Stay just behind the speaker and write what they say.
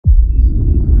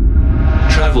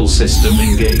Vehicle system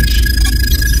engaged.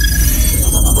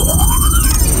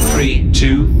 3,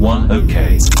 2, 1,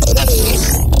 OK.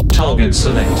 Target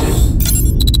selected.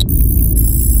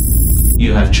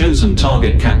 You have chosen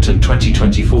target Captain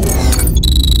 2024.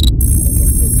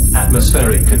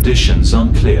 Atmospheric conditions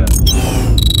unclear.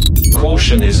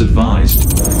 Caution is advised.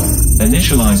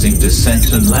 Initializing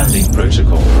descent and landing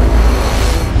protocol.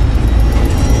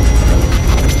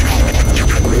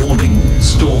 Warning,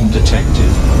 storm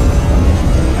detected.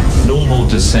 Normal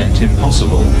descent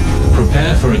impossible.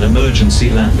 Prepare for an emergency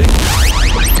landing.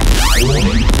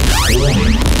 Warning,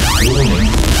 warning, warning,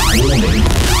 warning,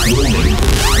 warning,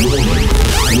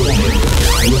 warning,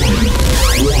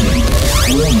 warning, warning,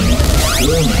 warning,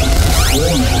 warning,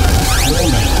 warning,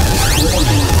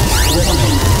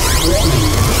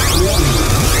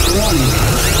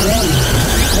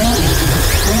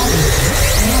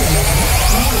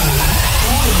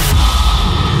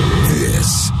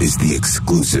 This is the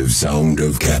exclusive sound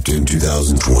of Captain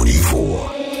 2024.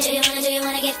 Do you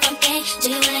wanna get funky? Do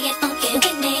you wanna get funky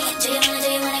with me? Do you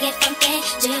wanna get funky?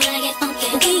 Do you wanna get funky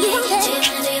with me?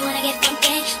 Do you wanna get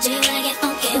funky? Do you wanna get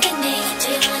funky with me?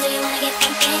 Do you wanna get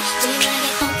funky? Do you wanna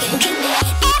get funky with me?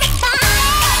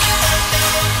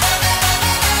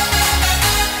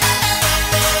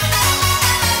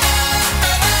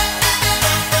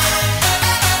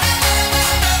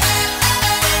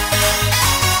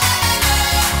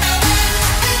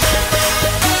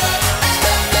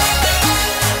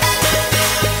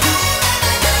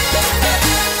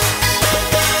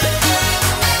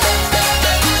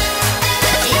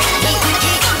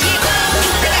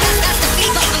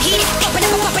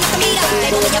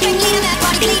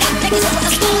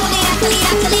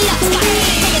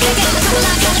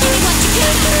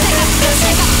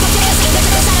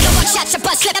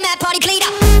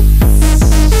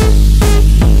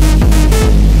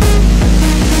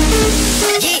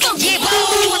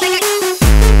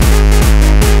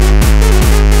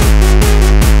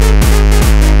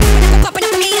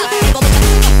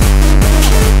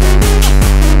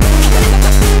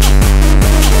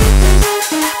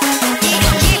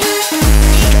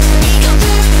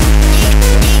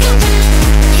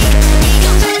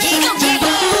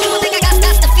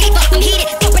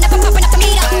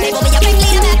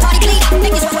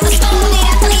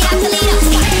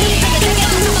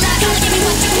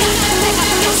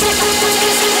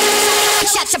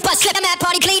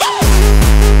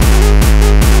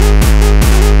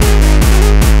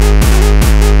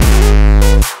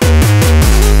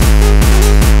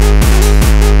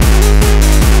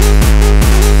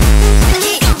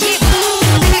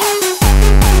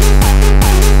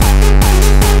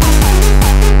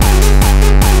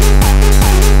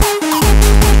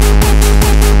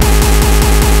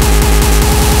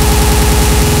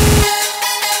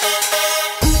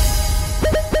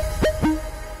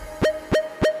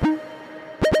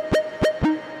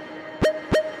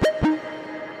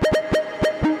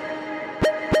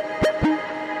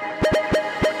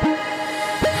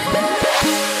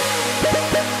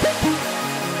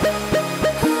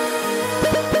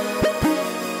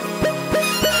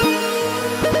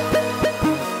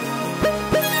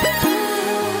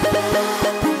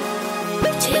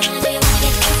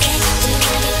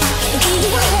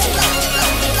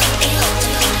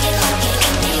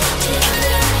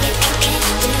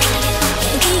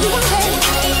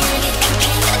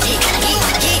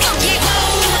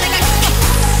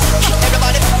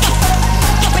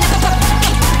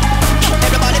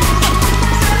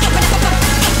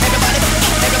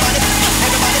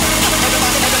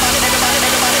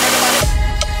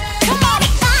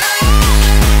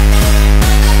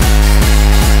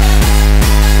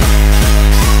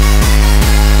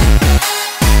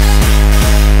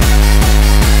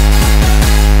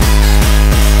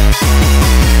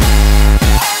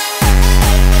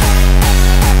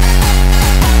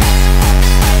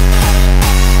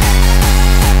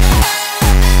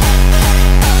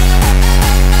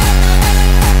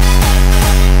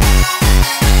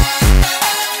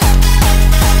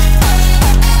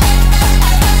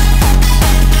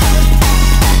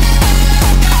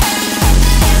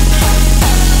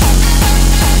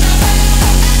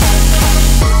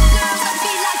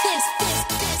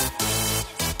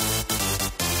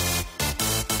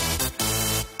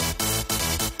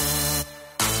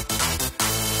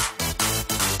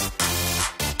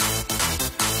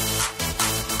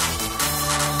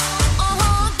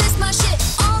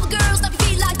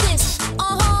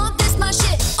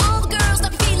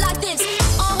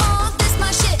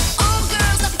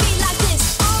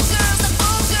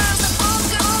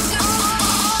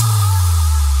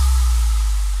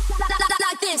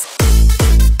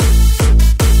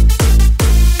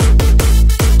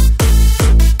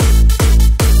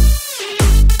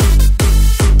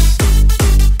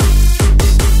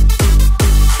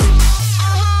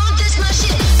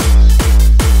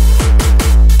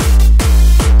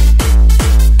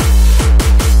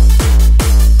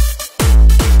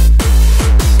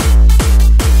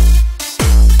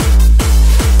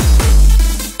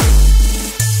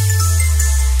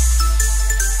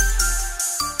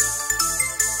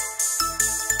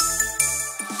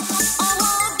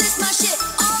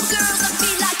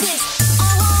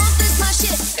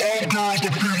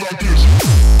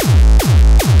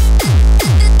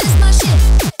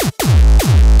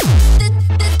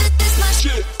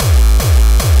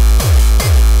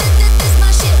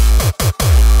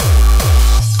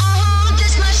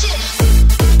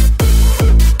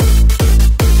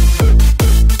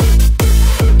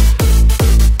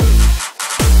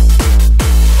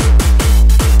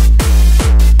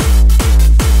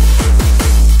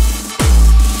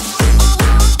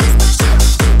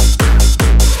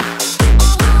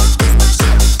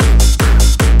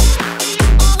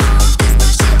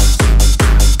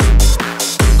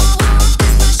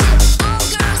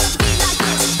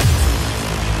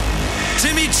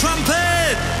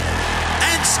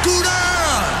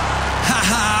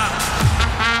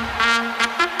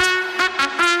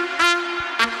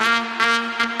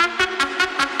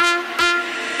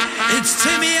 It's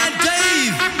Timmy and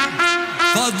Dave.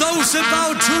 For those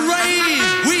about to rave,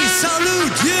 we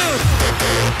salute you.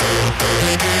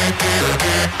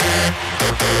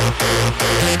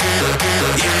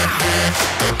 Yeah.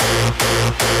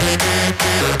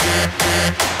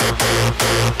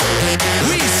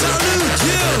 We salute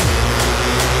you.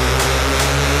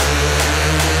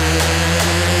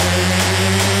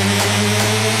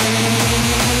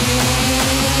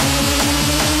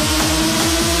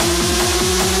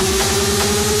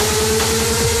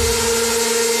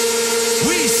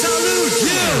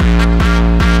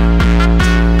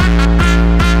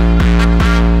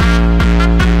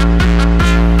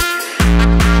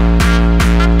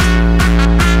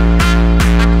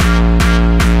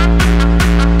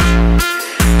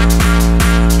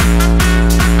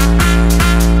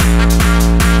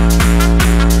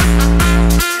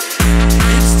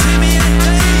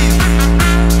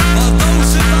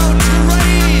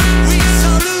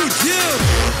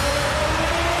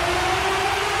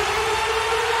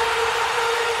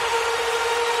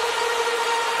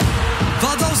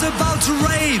 For those about to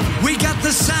rave, we got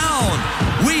the sound.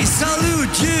 We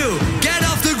salute you. Get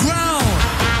off the ground.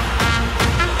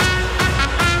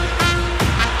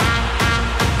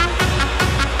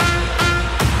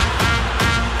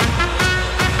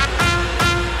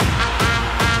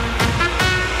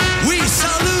 We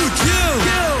salute you.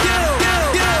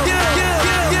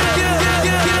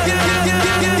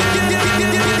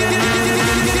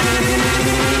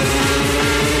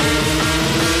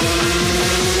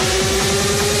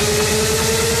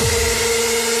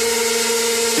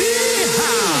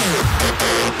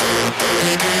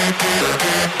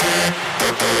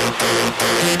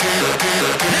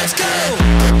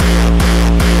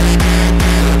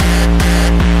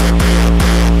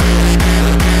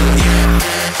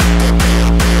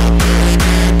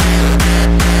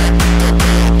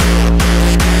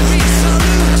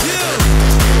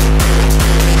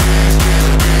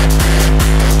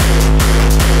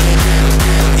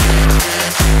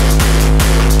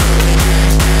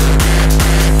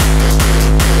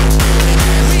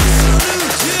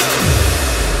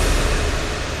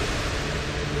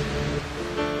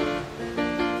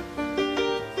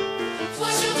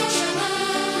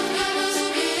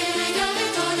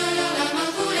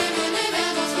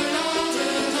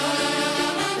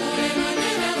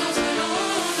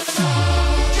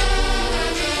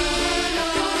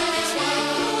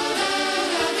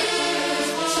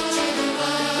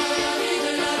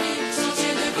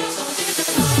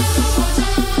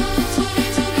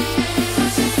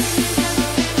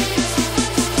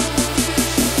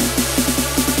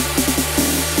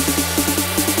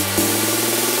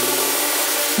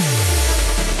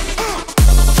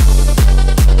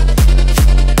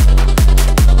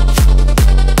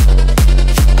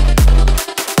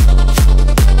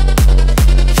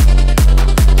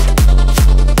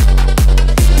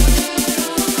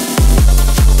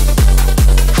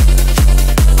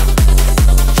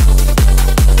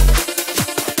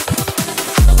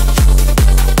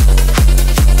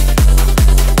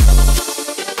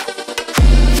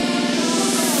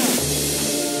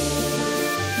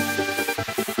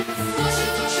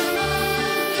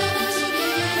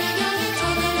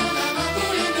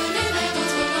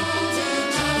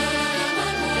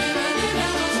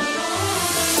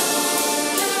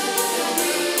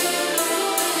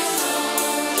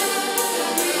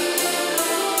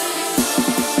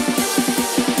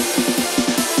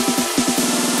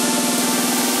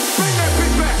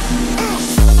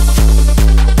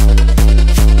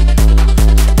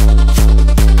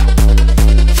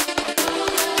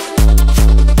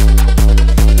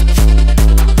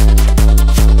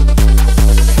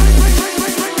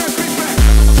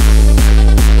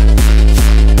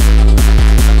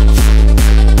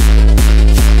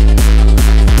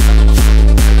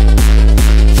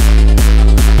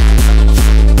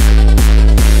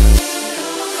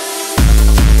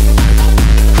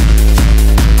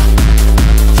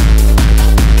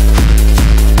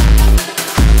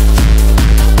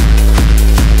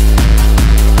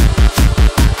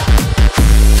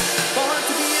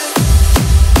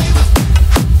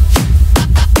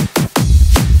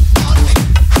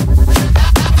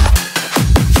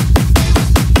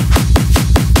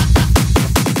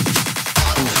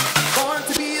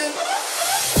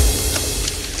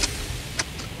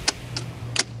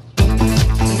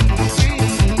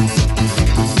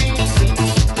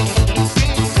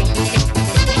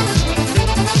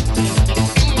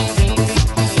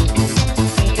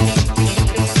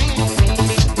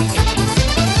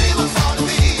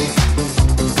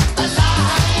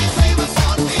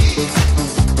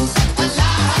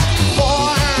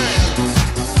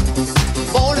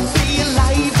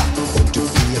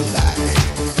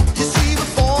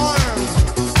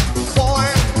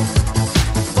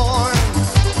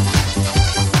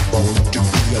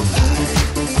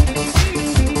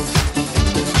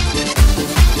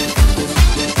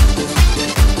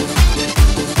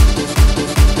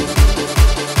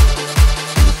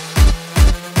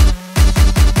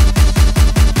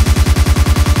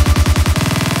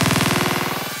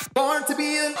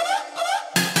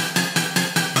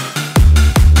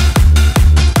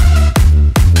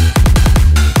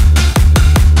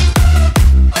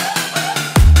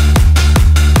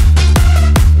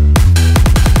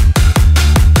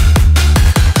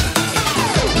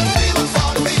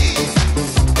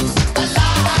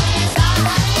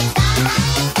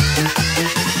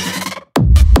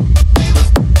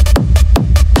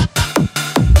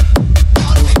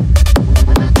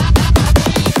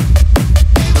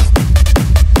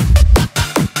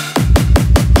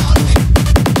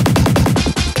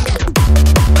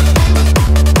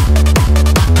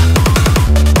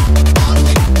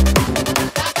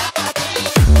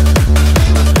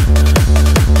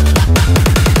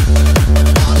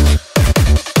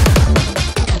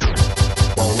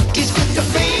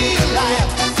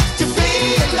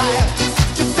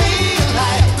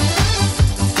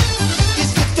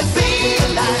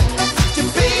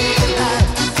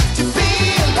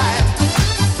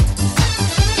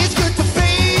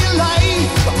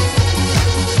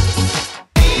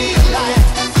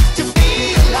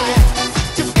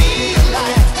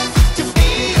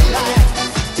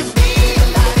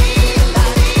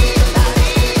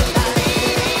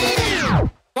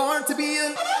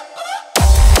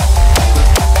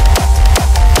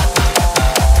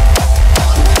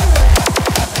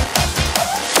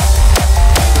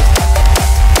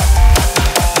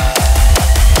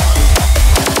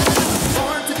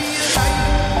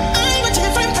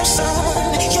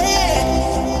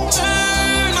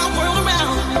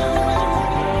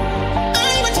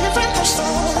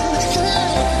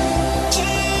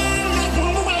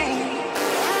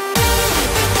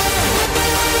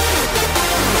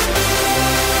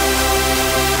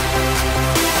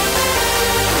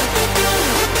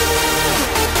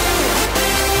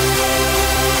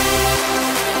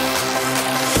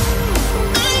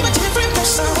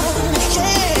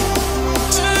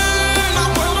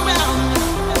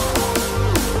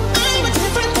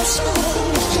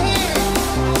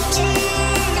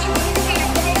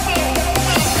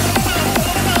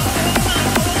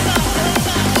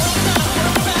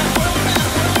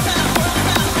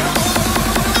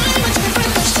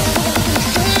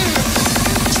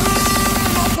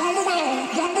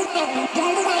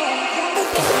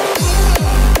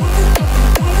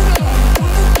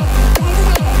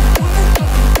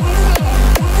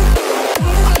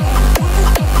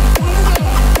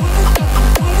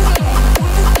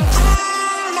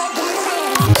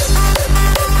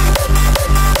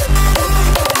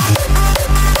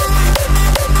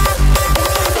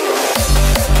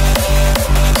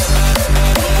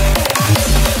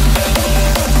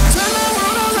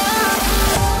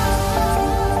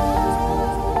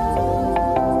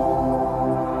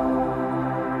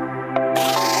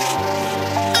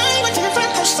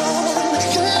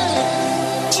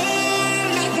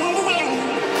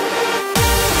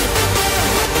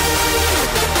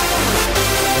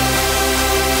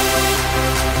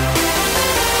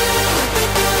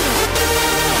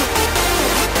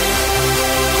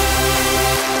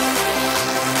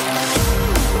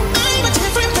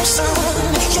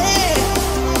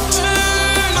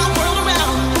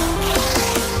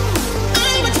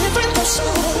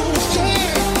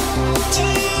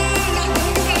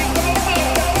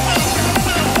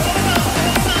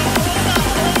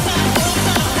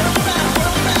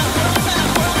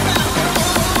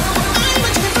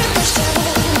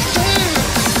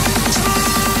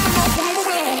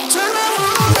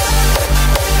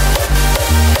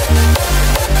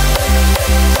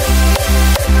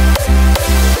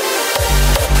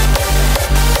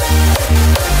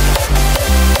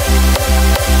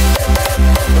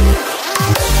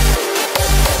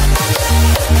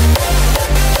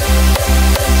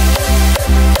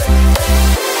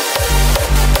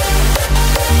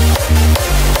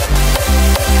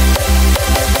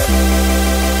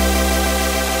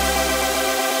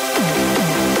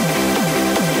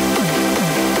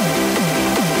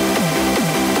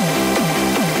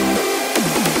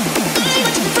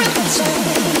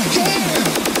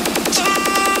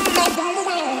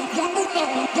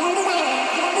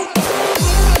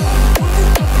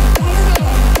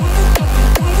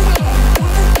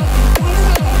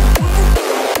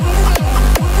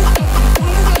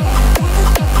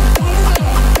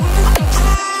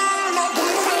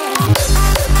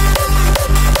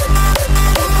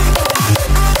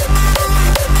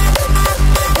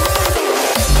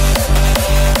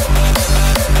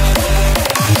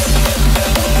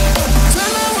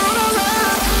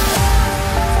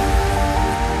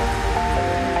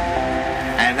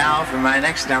 And now for my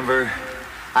next number,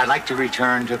 I'd like to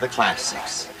return to the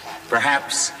classics.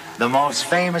 Perhaps the most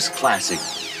famous classic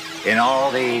in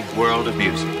all the world of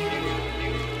music.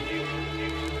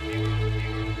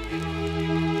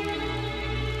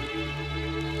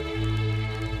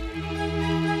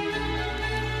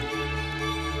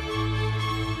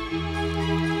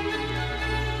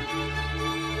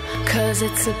 Cause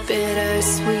it's a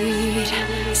bittersweet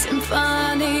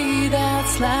symphony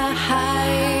that's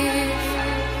life.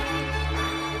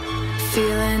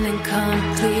 Feeling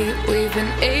incomplete, we've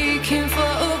been aching for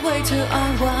a way to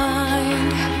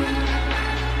unwind.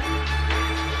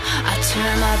 I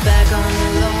turn my back on the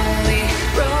lonely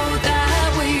road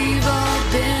that we've all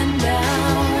been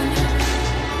down.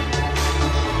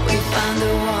 We found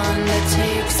the one that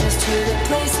takes us to the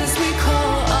places we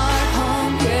call our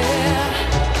home, yeah.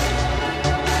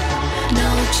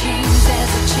 No change,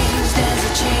 there's a change, there's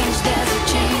a change, there's a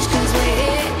change. Cause we're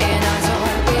here in our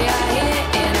zone, we are here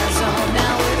in our zone.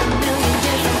 Now we're a million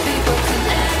different people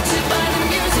connected by the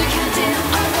music and in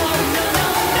our world. No, no,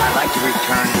 no. I'd like to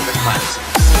return to the classics.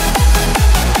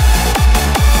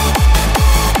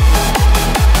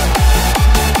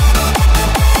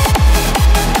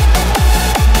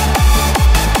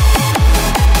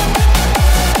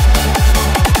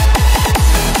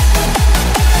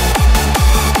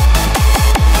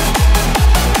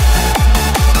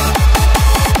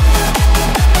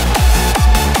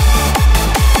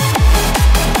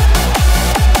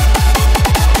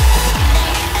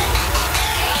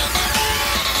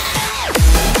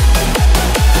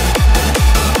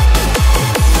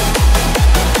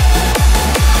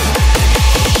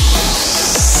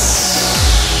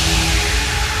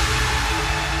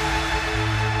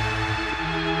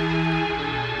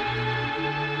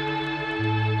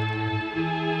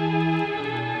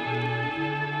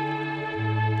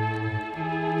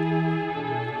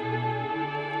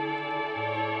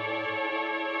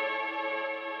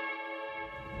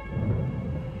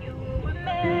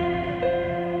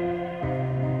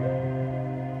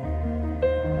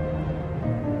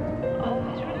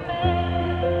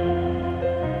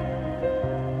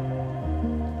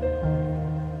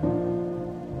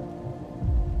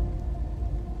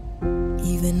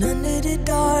 Even under the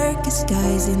darkest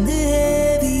skies in the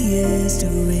heaviest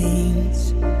of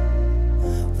rains,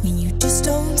 when you just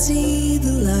don't see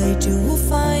the light, you will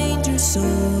find your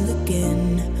soul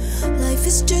again. Life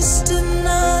is just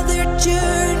another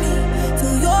journey.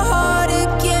 Fill your heart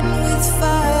again with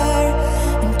fire,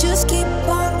 and just keep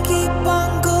on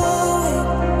going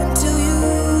until you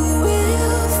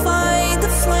will find the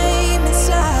flame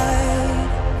inside.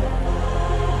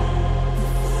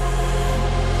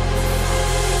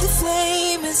 The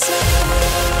flame inside.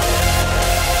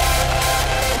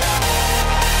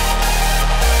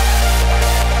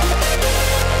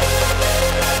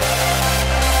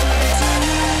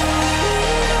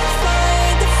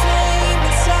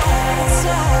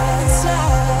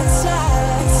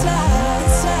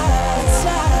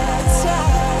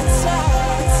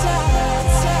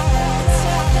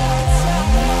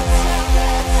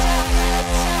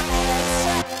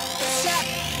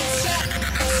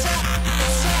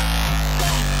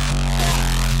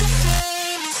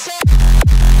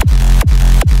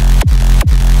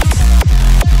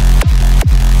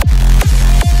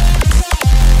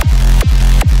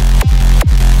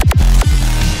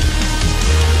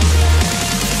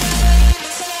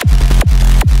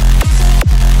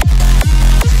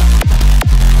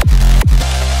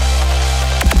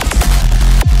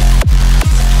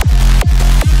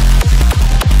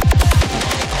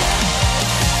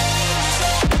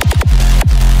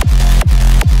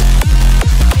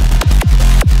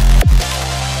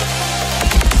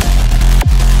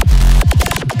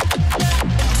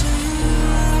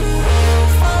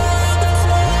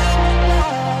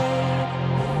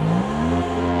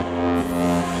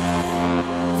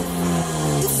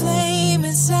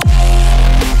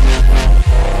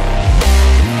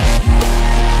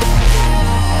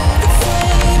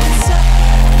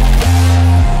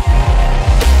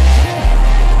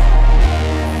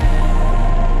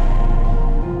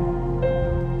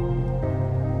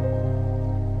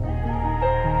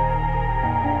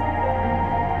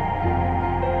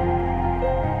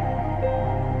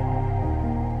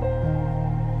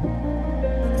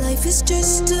 Life is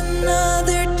just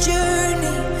another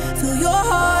journey. Fill your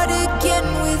heart again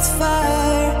with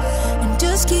fire, and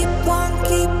just keep on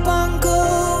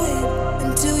going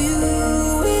until you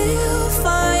will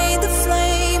find the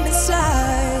flame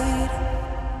inside.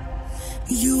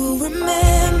 You will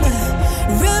remember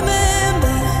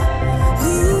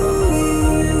who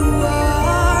you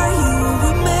are. You will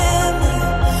remember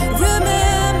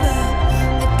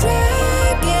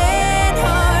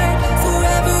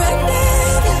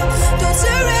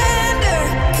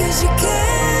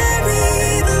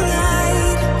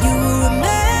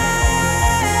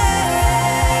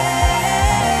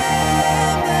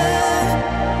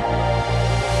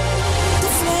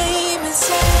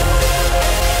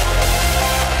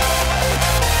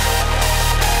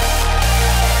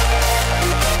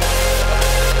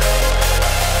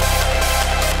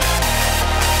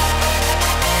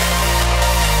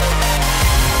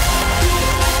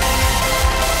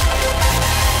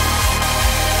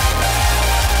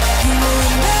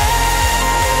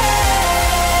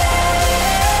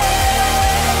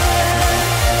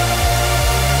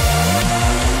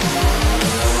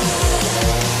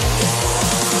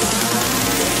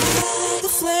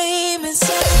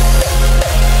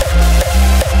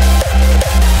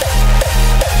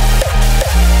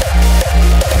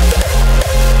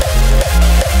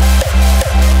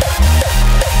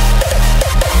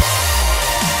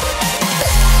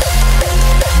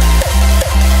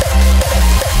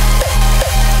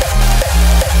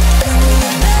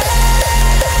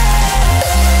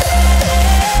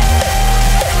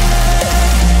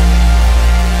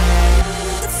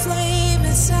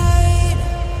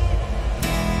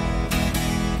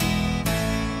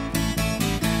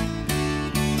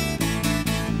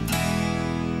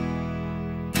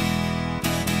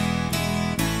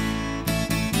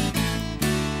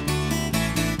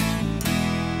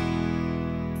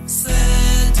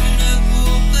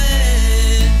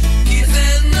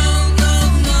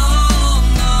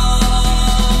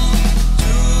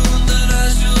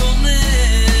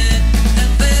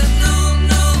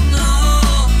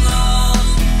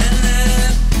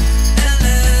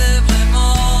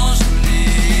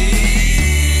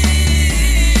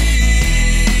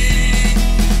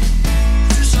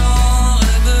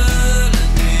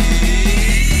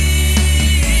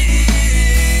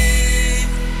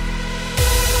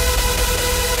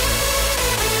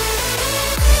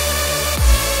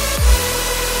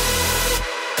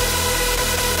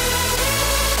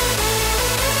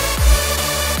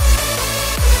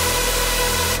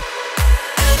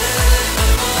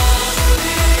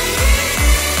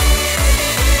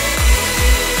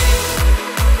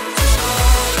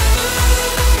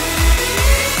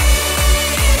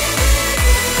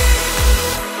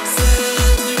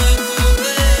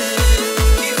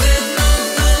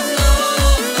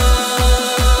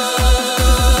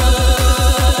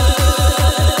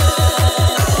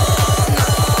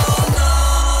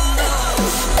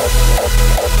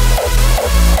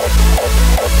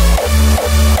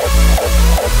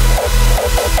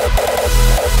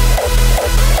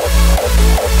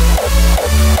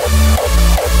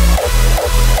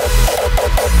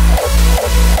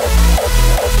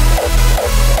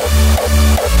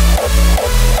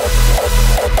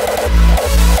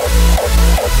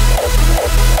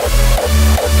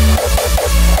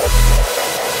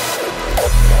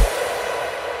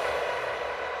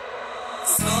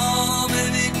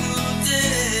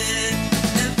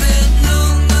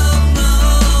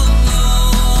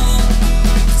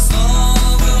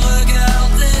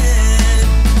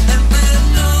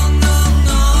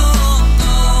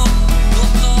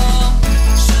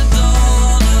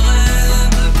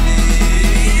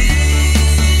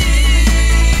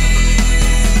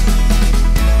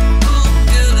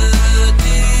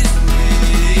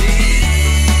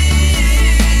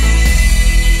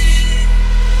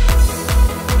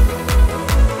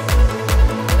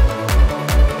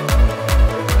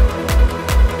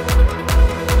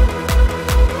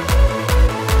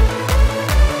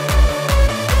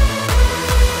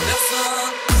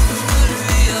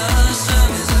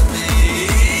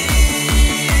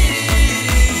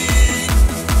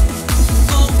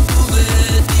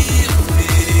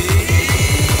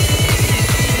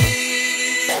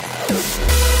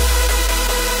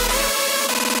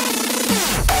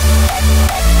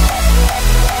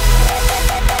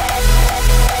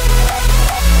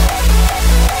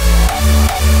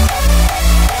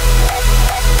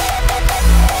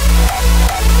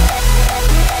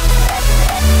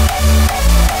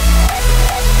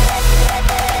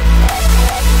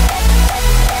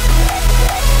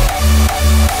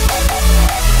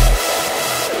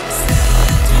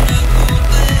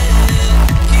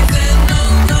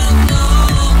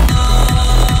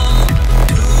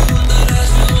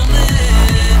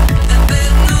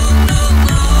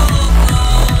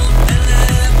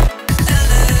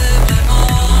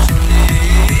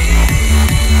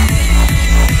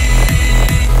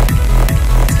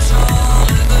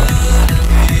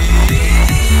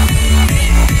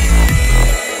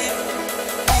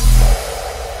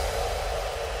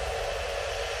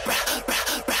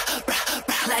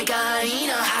like a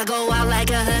hyena. I go out like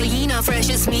a hyena,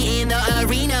 freshest meat in the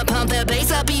arena. Pump the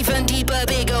bass up even deeper,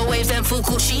 bigger waves than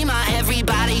Fukushima.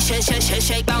 Everybody shake, shake, shake,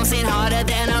 shake, bouncing harder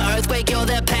than an earthquake. You're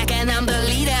the pack and I'm the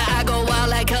leader. I go out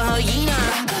like a hyena,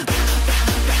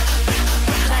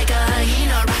 like a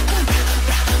hyena,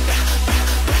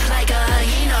 like a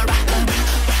hyena.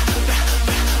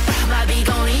 My beat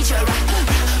gon' eat you,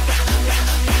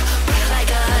 like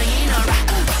a hyena.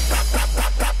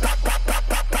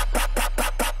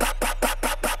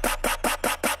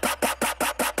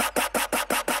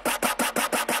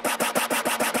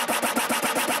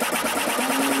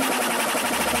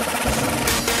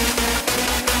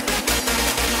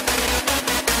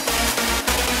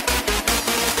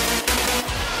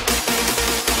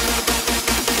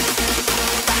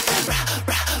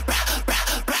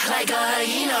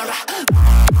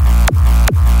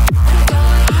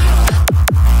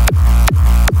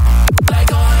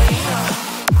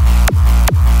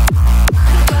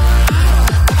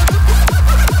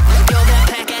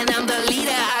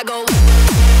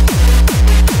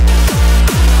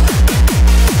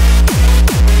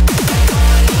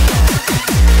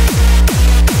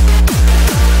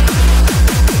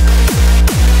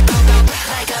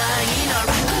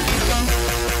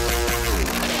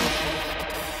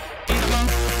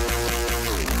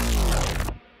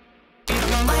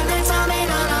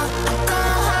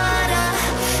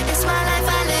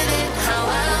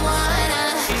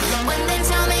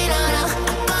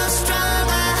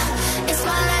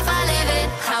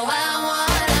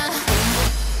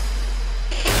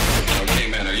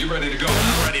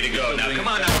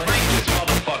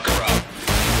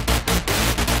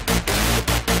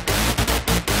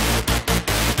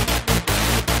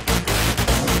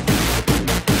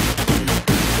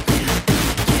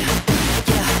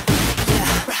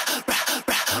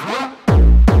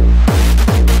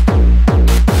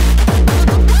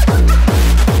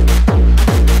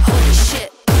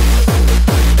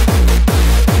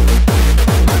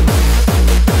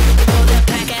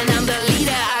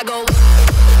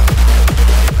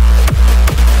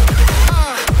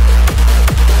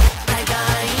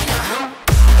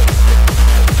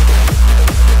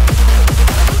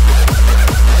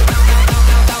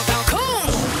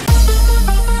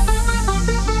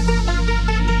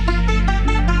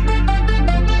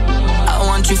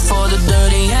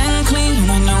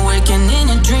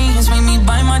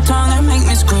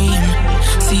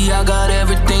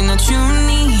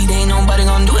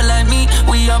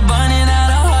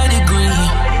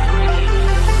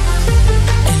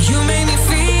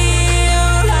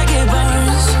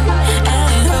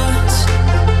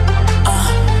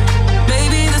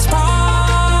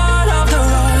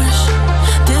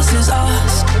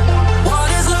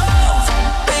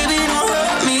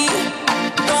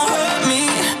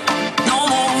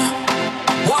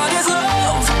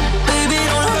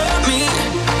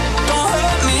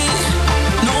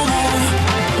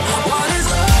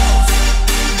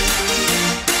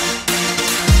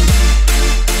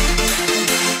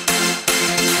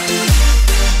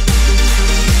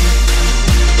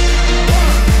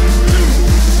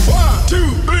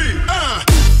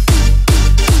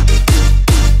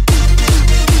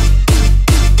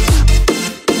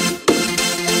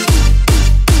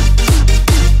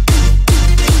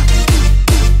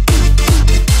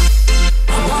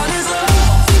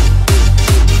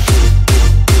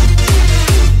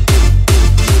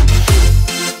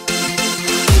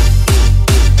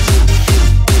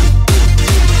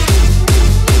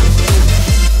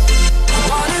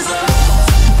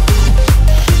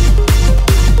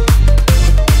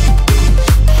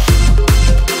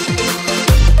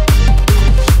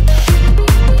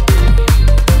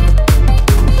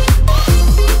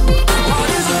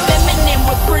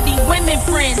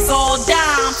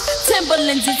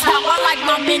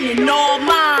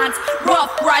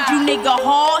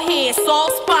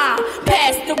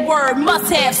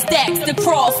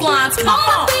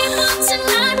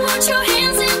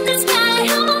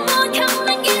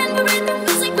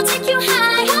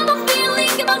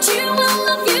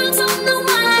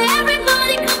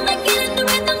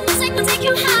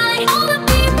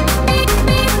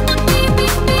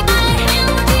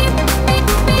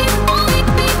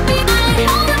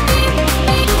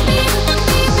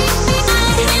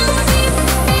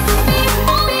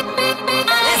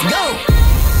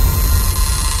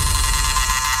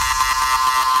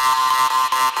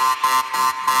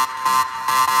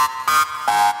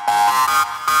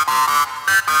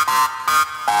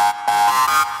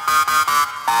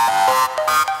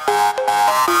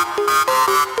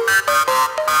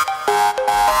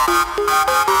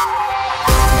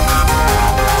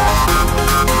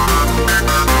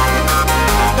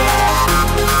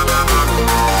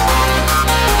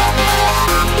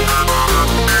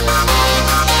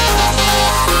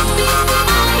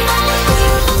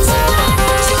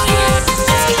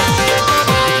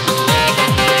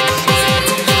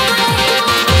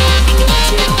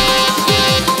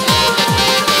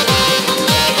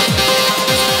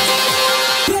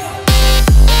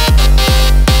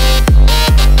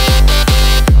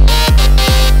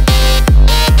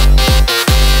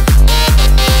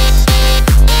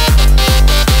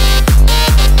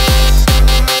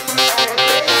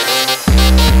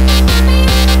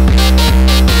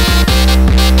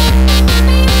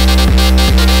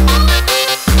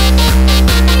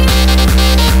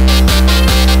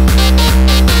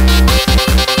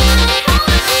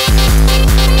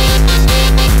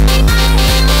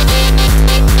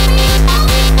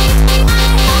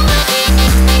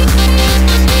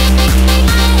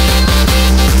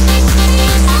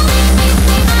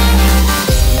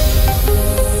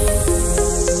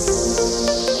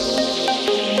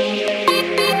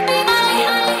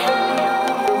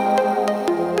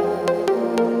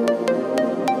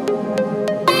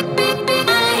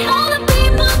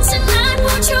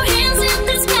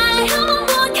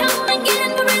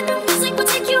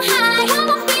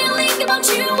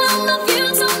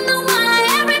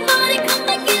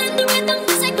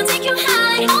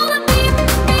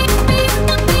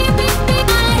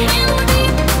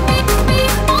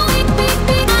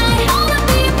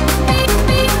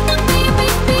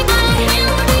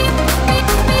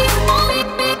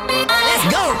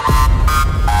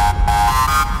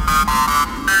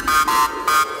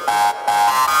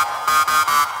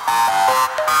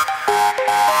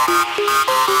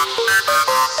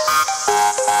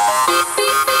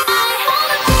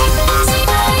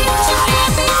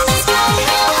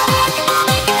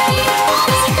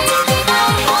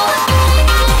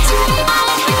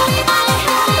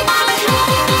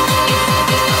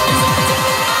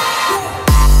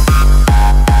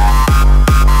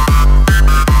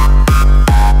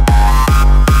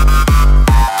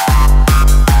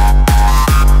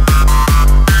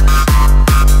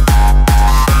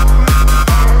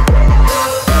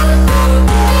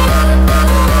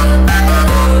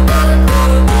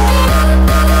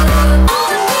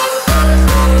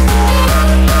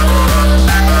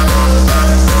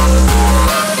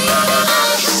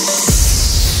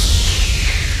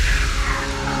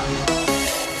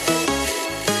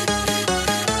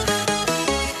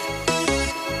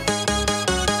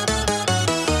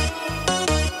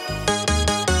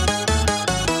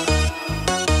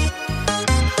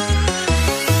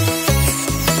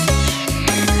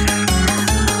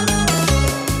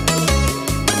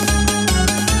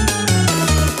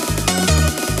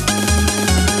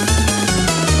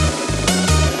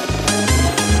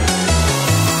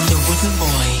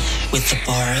 with a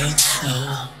borrowed soul.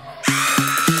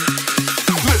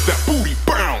 Let that booty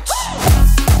bounce.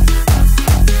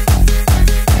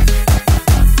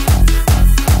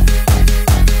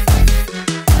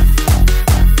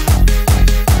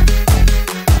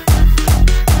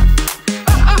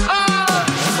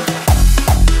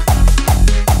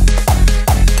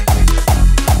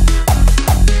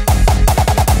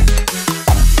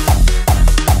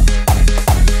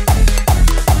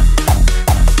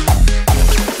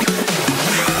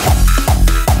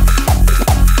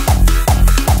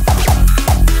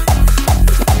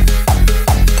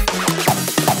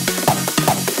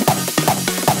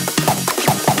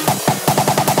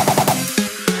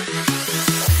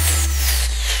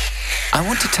 I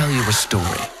want to tell you a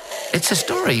story. It's a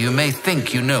story you may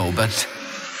think you know, but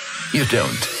you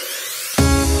don't.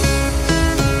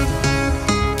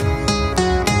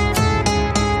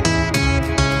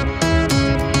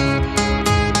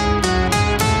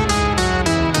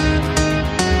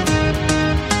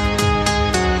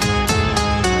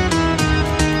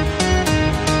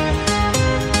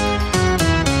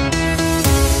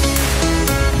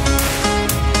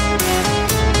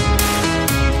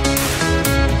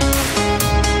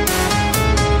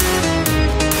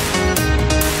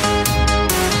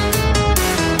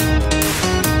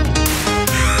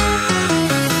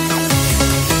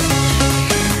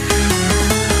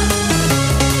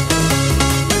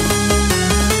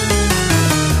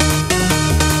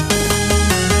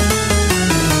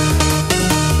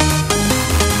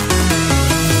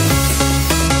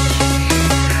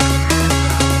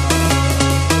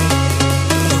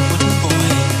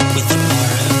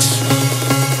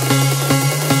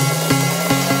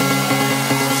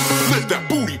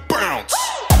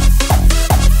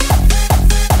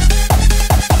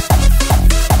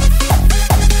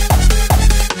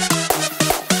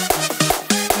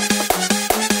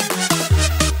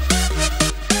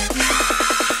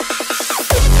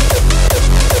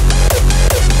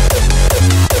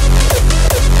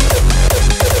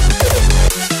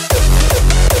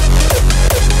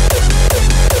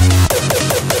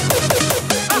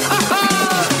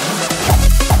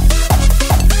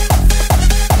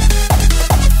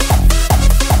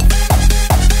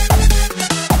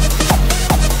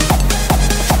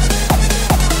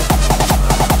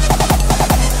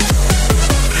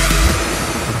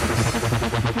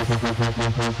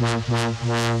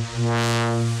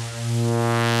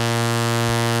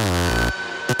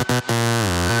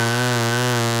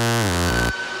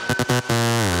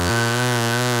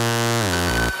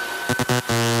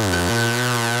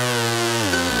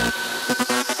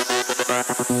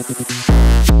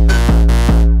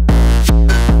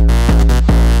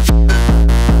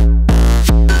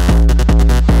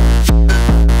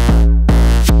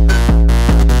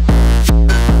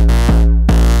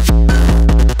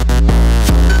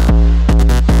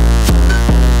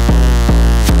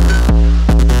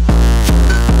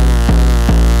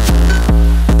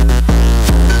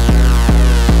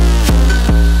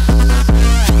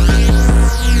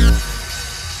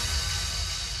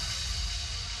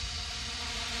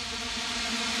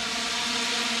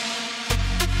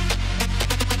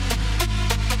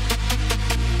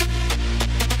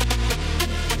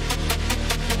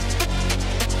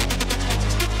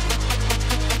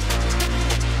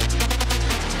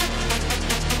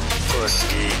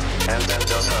 And then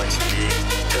just hurt me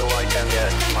till I can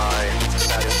get my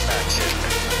satisfaction.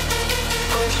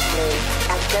 Push me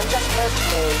and then just hurt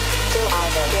me till I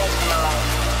can get my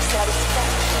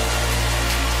satisfaction.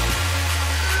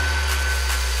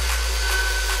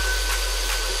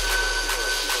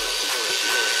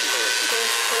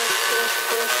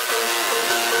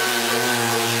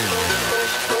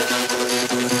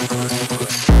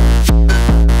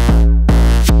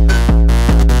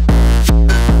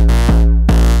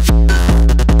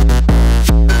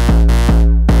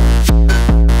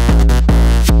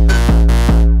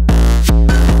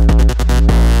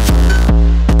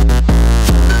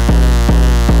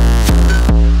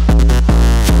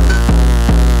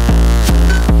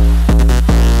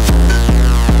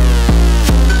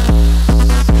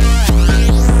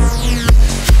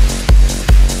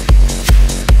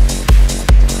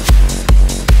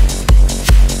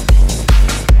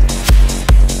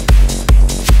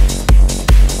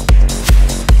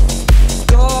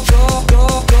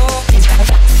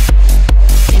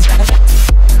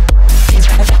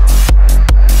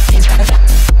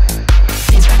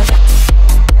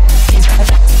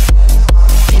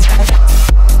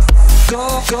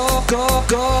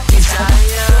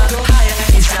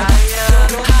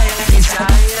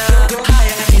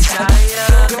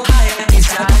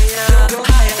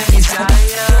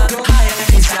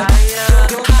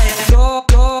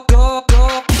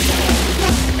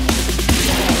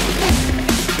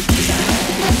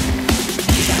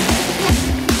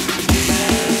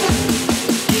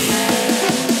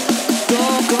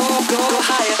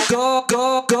 Go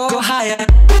higher.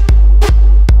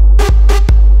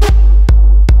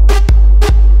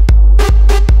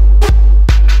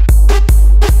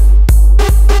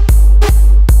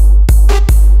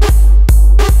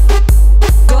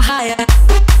 Go higher.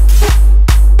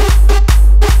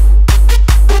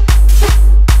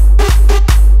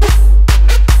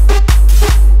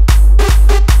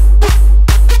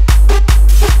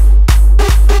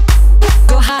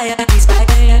 Go higher.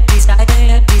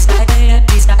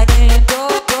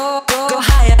 Go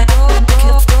higher.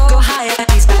 Go higher.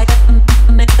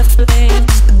 Make the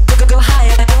flames. Go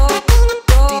higher.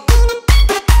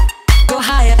 Go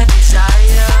higher.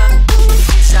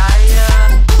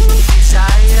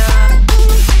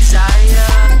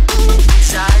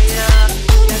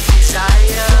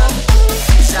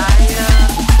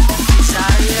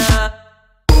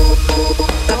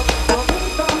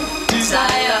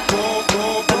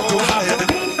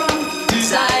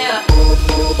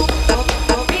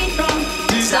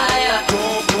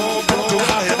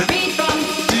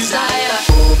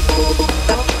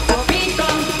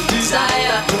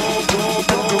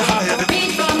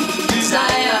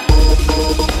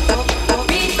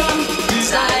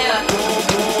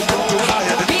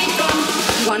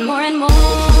 One more and more.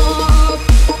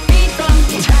 Beat from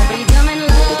freedom and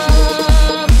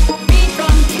love. Beat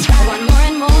from one more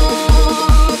and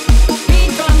more.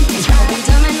 Beat from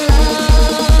freedom and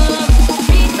love.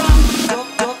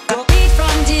 Beat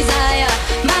from desire.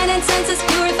 Mind and senses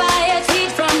purify it.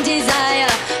 Heat from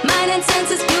desire. Mind and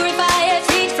senses purify it.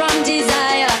 Heat from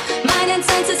desire. Mind and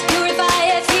senses purify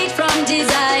it. Heat from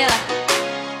desire.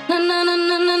 Na na na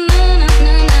na na na.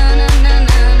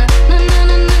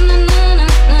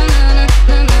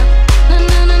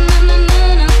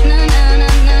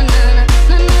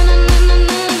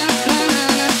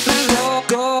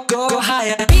 Go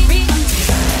higher. Go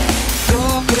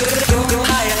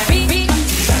higher.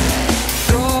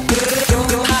 Go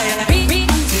higher.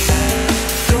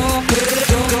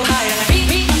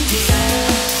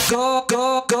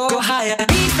 Go higher.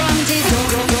 Beat from this.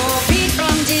 Beat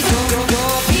from this.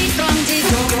 Beat from this.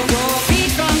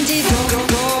 Beat from this. Beat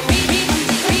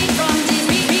from this.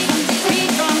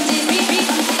 Beat from this.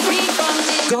 Beat from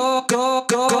this.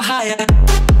 Go higher.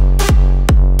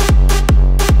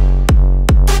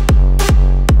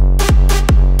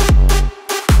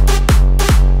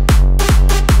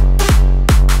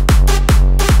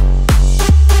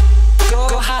 Go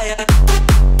higher.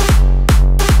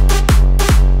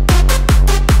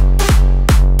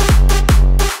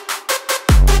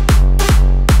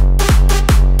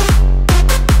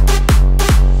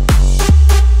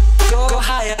 Go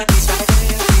higher.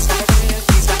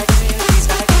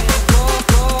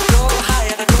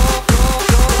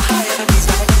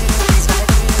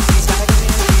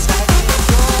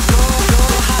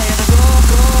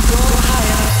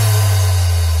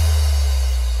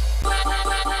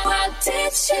 What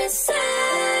did she say?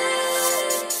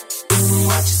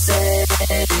 What you say?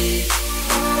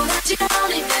 That you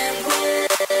only meant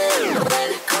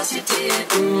well, 'cause you did.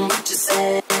 What you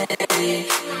say?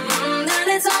 That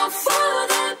it's all for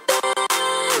the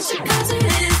best, because it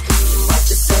is. What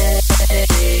you say?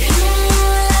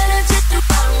 Let it do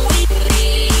what we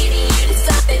need. You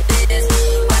decided this.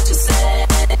 What you say?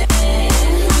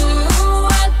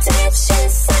 What did she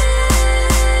say?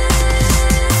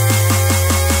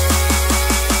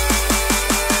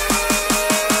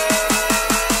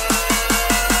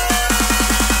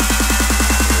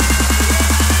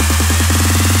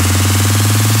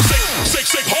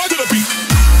 Shake hard to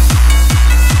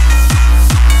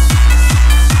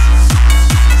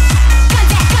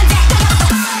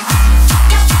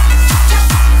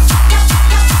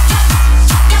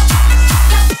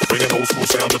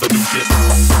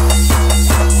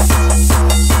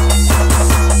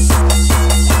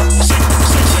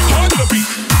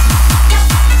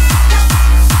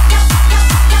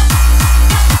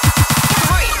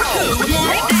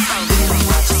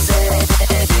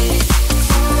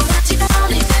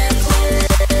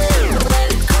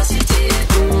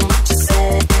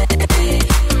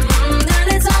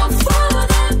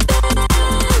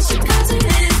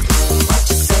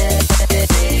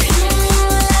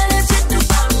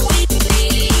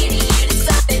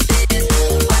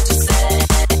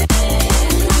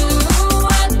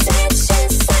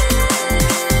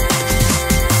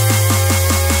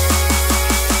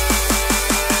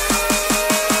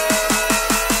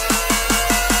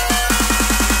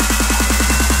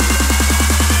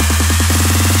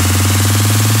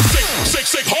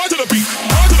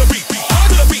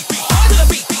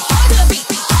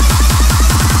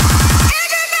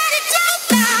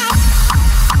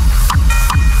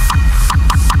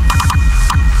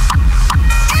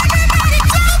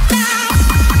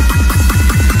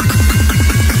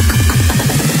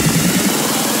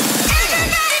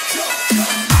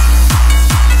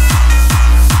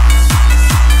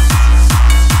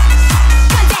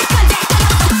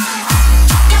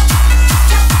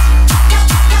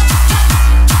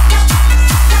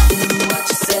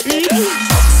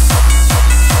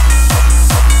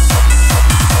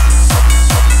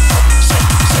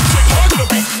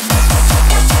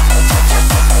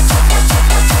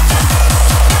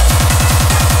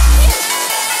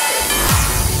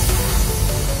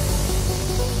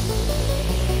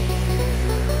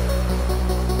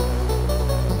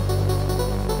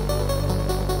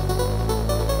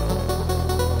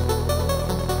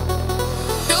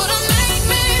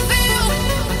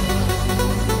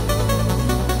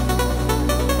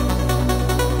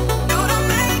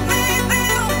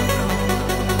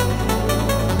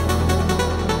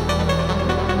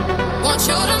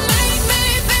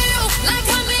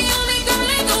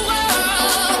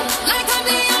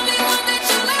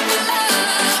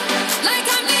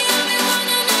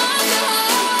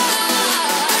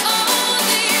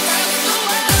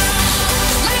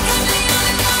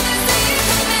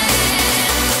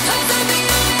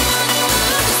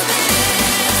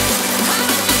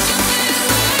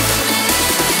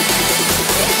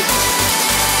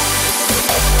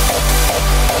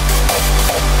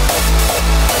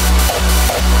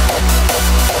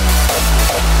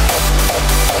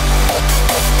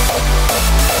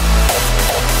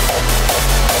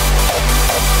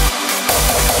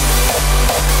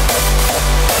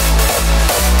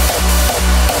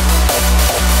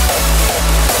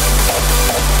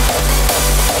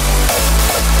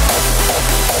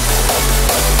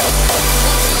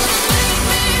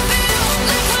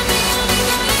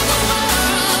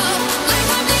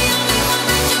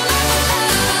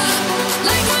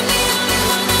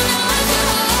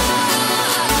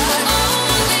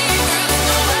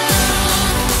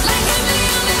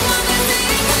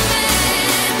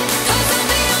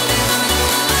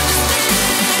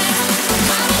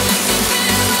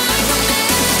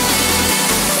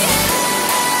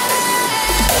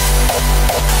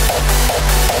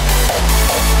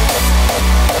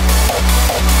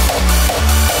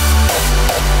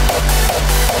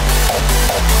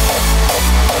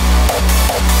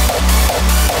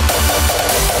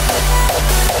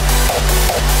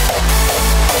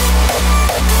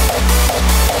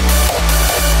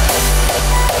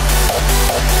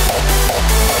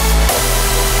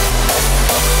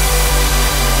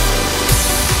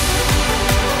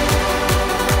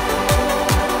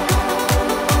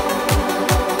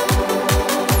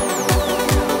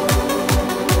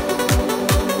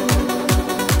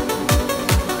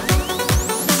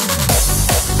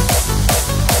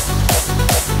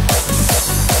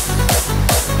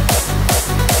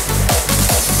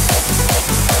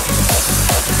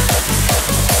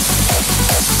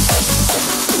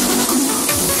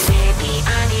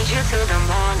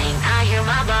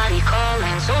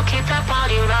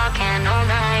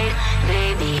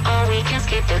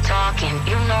can't skip the talking.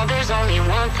 You know there's only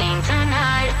one thing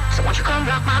tonight, so won't you come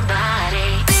rock my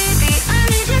body? Baby, I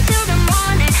need you till the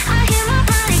morning. I hear my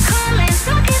body calling,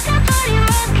 so keep that body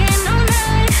rocking all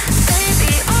night.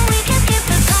 Baby, oh, we can skip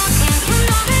the talking. You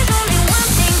know there's only one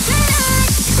thing tonight,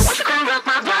 so won't you come rock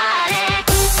my body?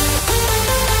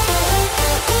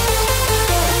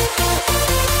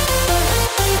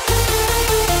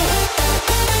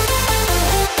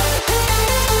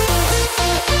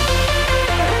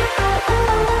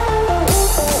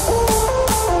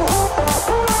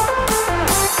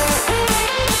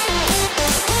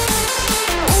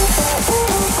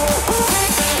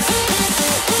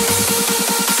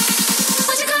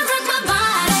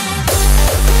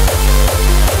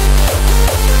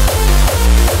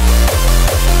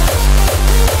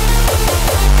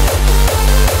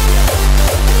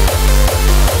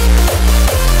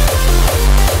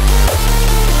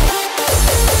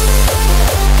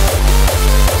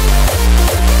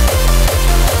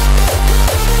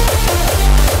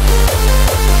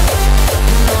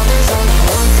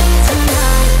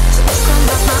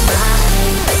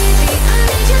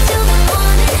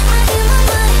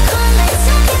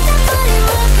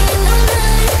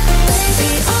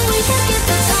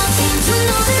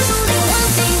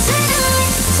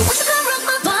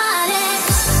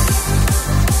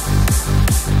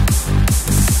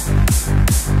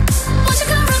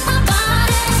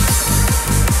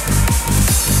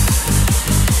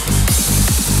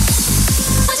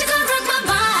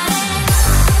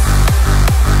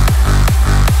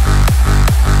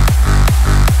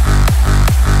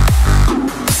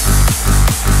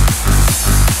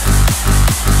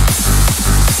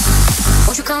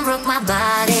 Come rock my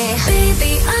body.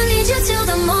 Baby, I need you till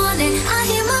the morning. I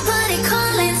hear my body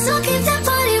calling, so keep that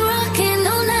body rocking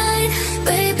all night.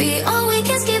 Baby, oh, we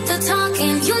can skip the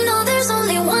talking. You know there's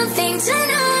only one thing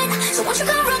tonight, so won't you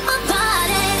come rock my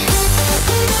body?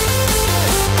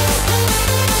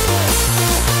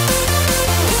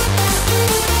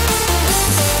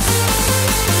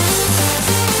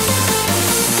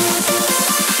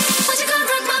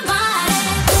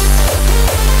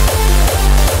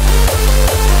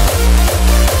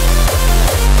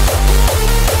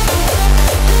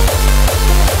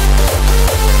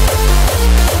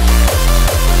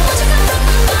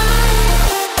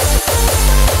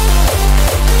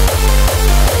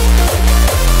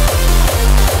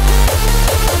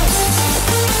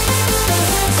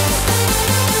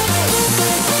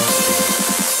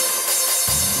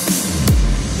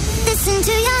 Listen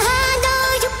to your heart,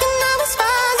 oh, you can always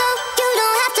follow. You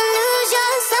don't have to lose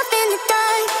yourself in the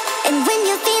dark. And when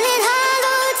you're feeling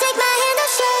hollow, take my hand,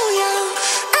 I'll show you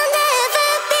I'll never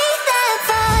be that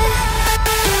far.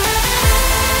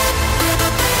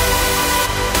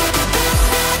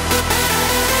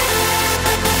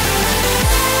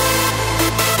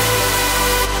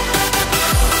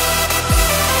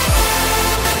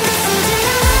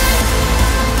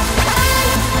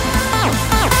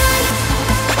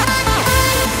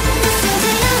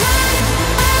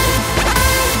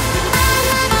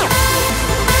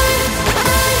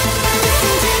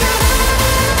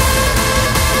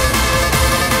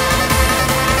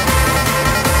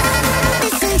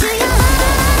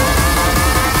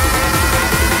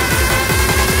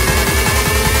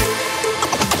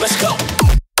 Let's go.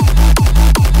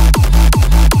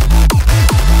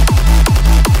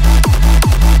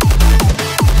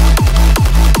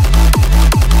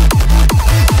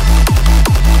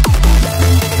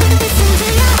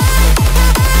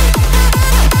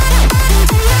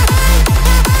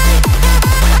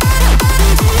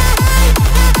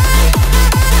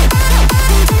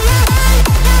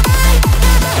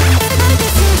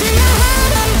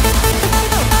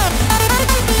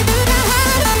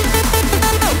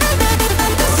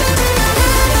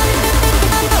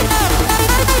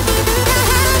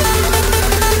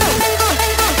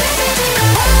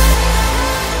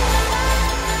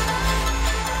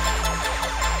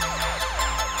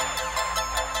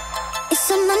 It's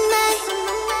on my mind,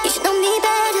 you should know me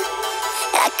better.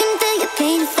 I can feel your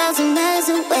pain 1,000 miles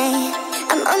away.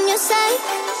 I'm on your side,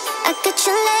 I got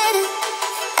your letter,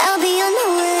 I'll be on the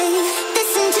way.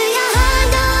 Listen to your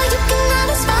heart, oh, you can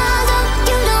always follow.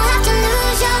 You don't have to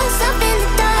lose yourself in the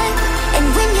dark. And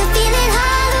when you're feeling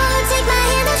hollow, take my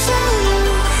hand, I'll show you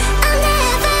I'll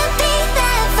never be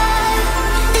that far.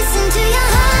 Listen to your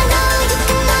heart, oh, you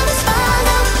can always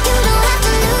follow. You don't have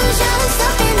to lose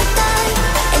yourself in the dark.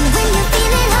 And when you're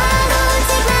feeling hollow,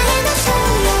 take my hand, I'll show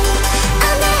you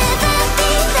I'll never be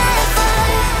that far.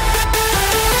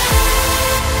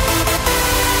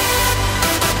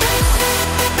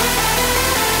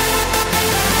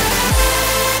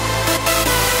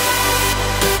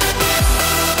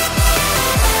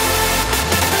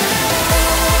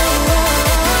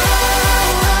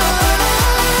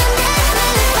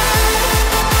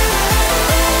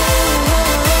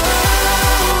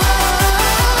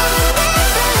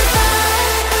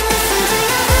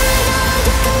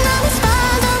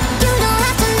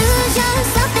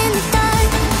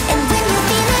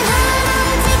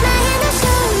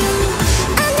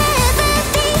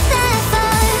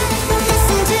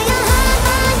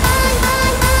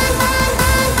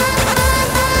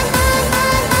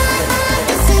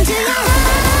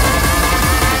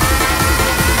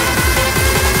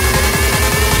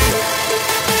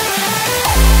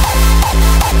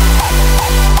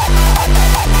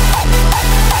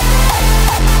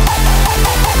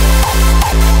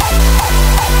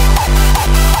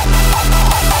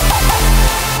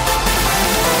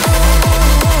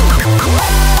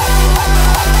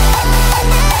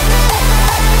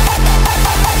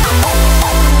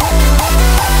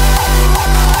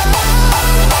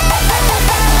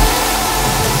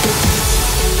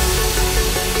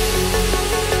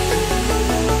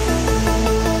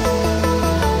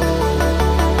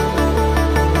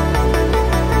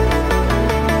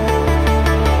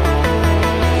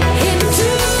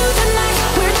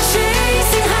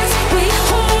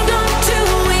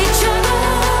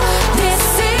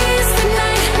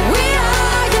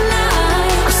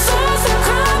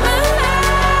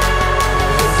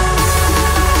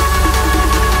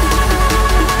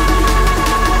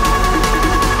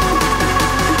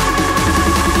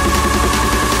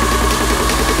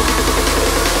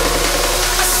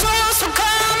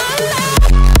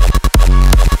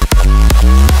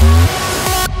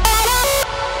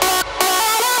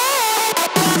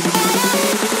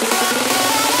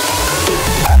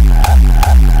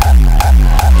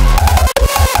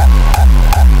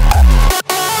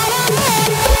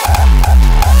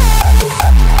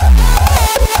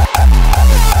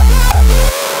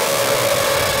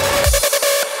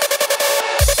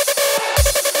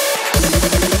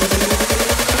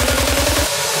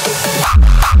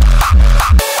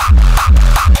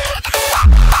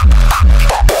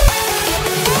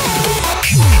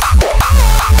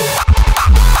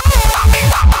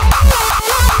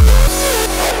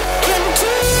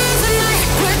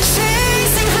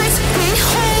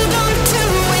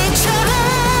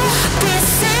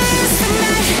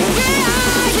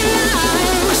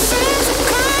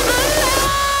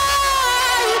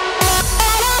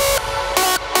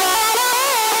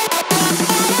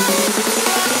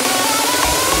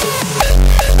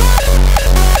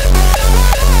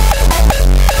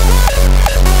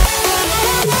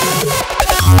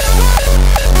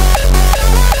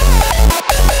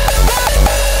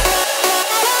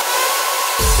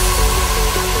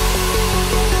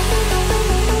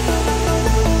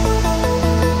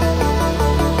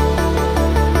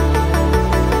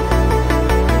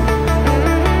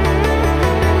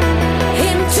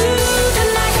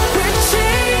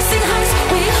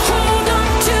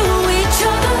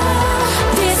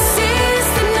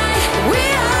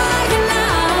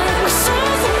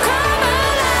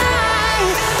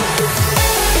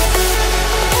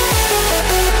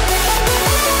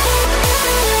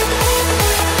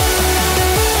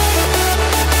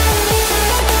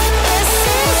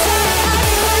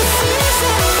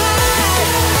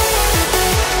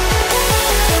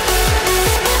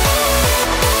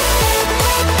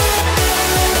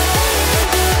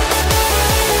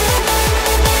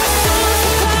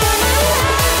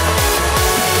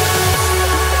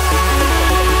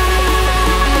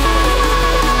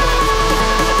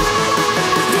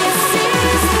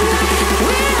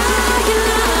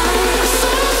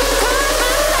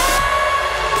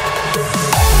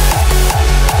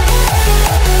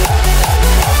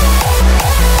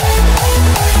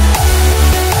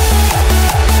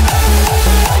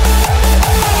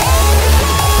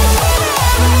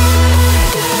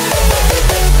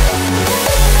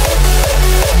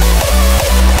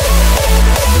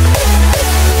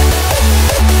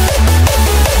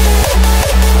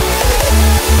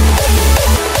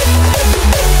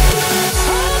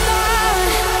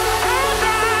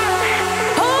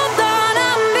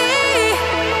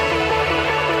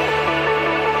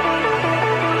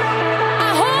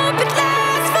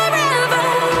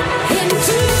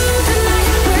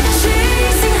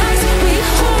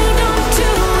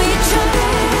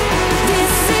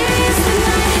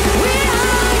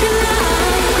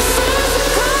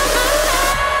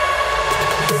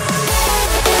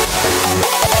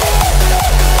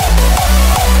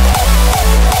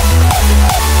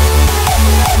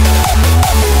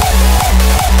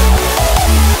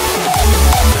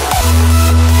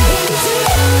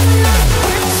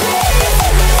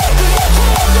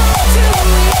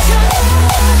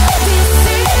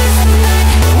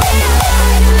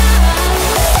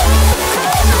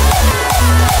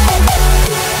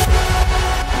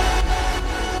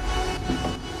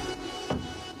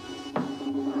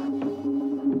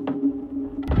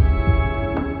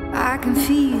 can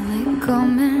feel it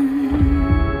coming.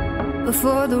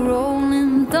 Before the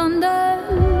rolling thunder,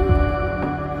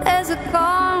 there's a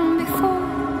calm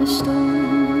before the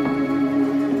storm.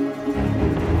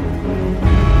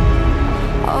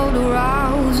 Oh, to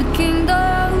rouse a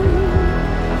kingdom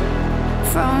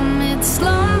from its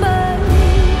slumber.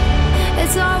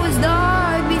 It's always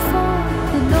dark before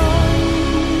the dawn.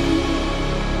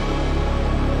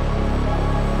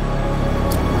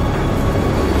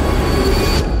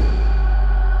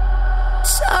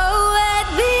 So at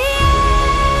the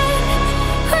end,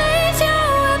 raise your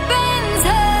weapons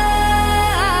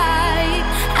high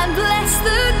and bless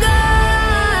the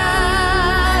gods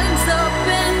up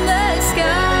in the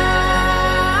sky.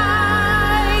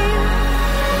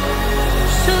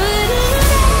 Should it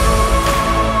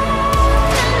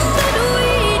should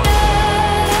we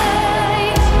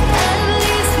die? At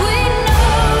least we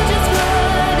know just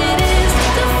what it is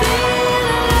to feel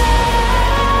alive.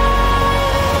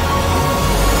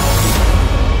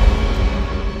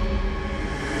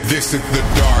 This is the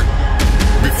dark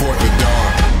before the dawn.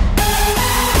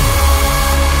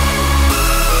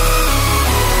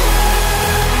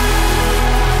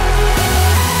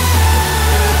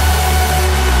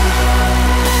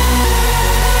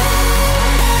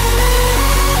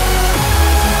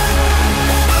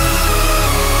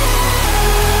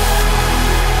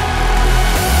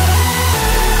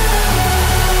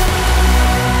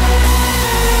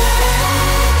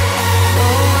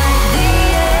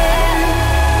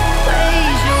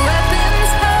 Raise your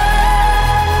weapons high.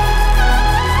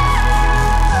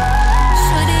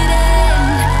 Should it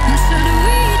end, and should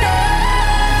we die?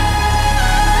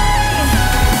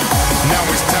 Now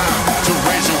it's time to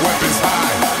raise your weapons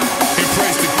high and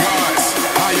praise the gods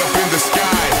high up in the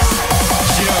skies.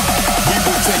 Yeah, we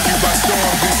will take you by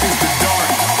storm. This is the dark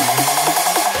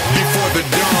before the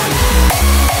dawn.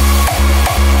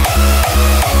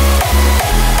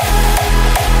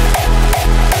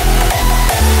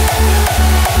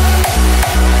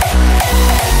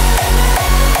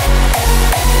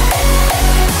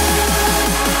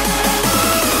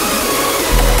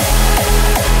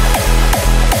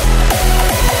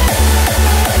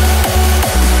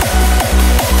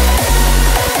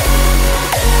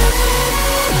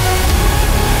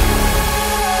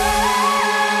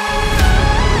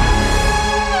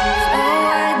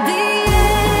 At the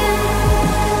end,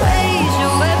 raise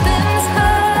your weapons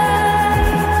high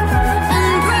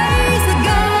and praise the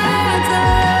gods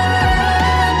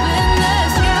up in the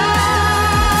sky.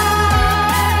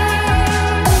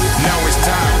 Now it's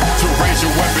time to raise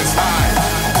your weapons high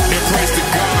and praise the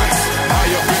gods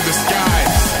high up in the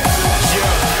skies.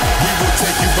 Yeah, we will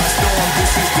take you by storm.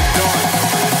 This is the dawn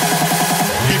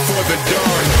before the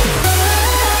dawn.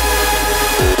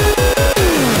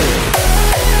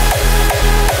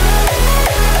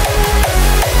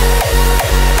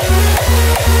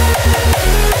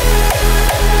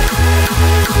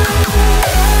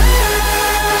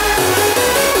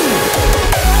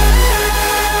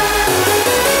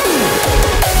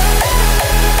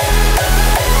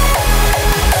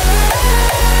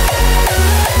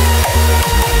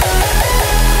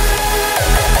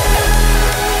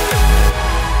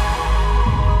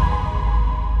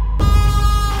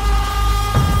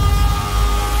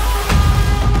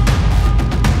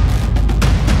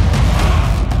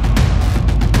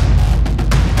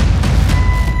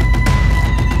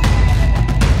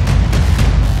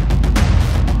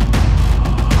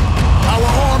 Our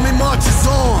army marches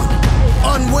on,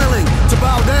 unwilling to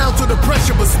bow down to the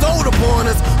pressure bestowed upon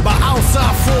us by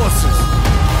outside forces.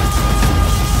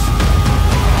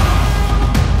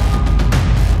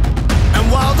 And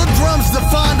while the drums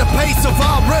define the pace of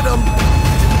our rhythm,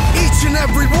 each and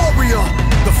every warrior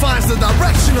defines the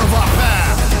direction of our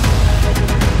path.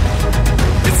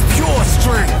 It's pure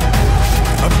strength,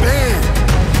 a band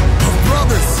of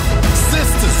brothers,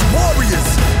 sisters, warriors,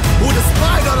 who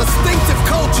despite our distinctive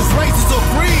cultures, races, or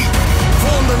creed,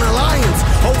 formed an alliance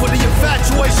over the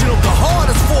infatuation of the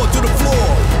hardest fought to the floor.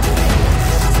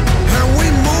 And we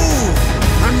move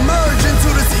and merge into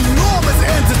this enormous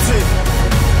entity,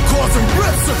 causing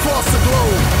rifts across the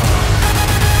globe.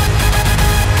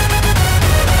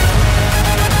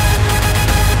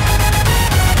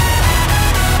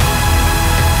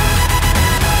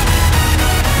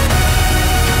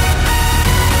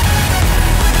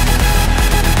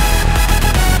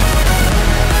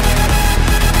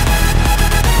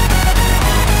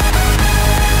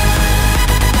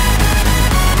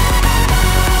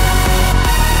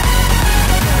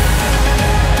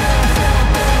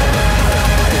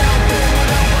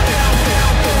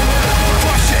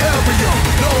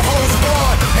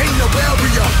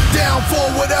 down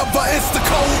for whatever, it's the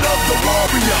code of the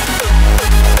warrior.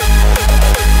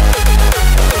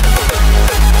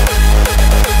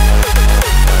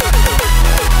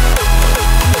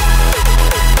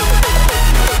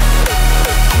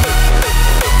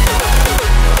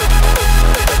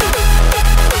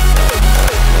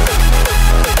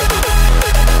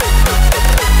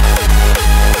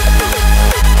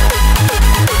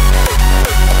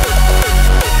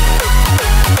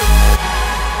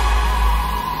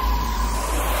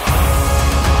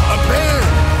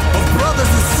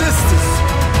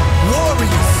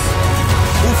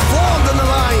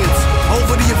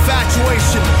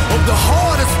 Infatuation of the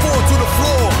hardest fall to the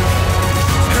floor,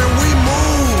 and we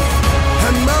move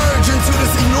and merge into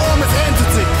this enormous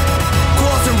entity,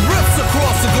 causing rifts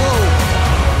across the globe.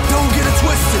 Don't get it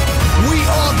twisted, we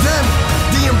are them,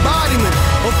 the embodiment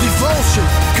of devotion,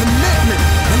 commitment,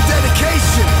 and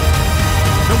dedication,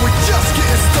 and we're just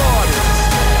getting started.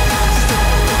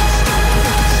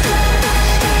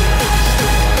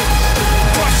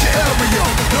 Area,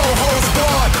 no holds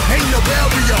barred, ain't no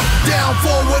barrier. Down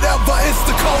for whatever, it's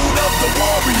the code of the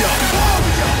warrior.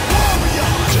 Warrior, warrior.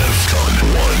 Defcon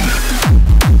 1.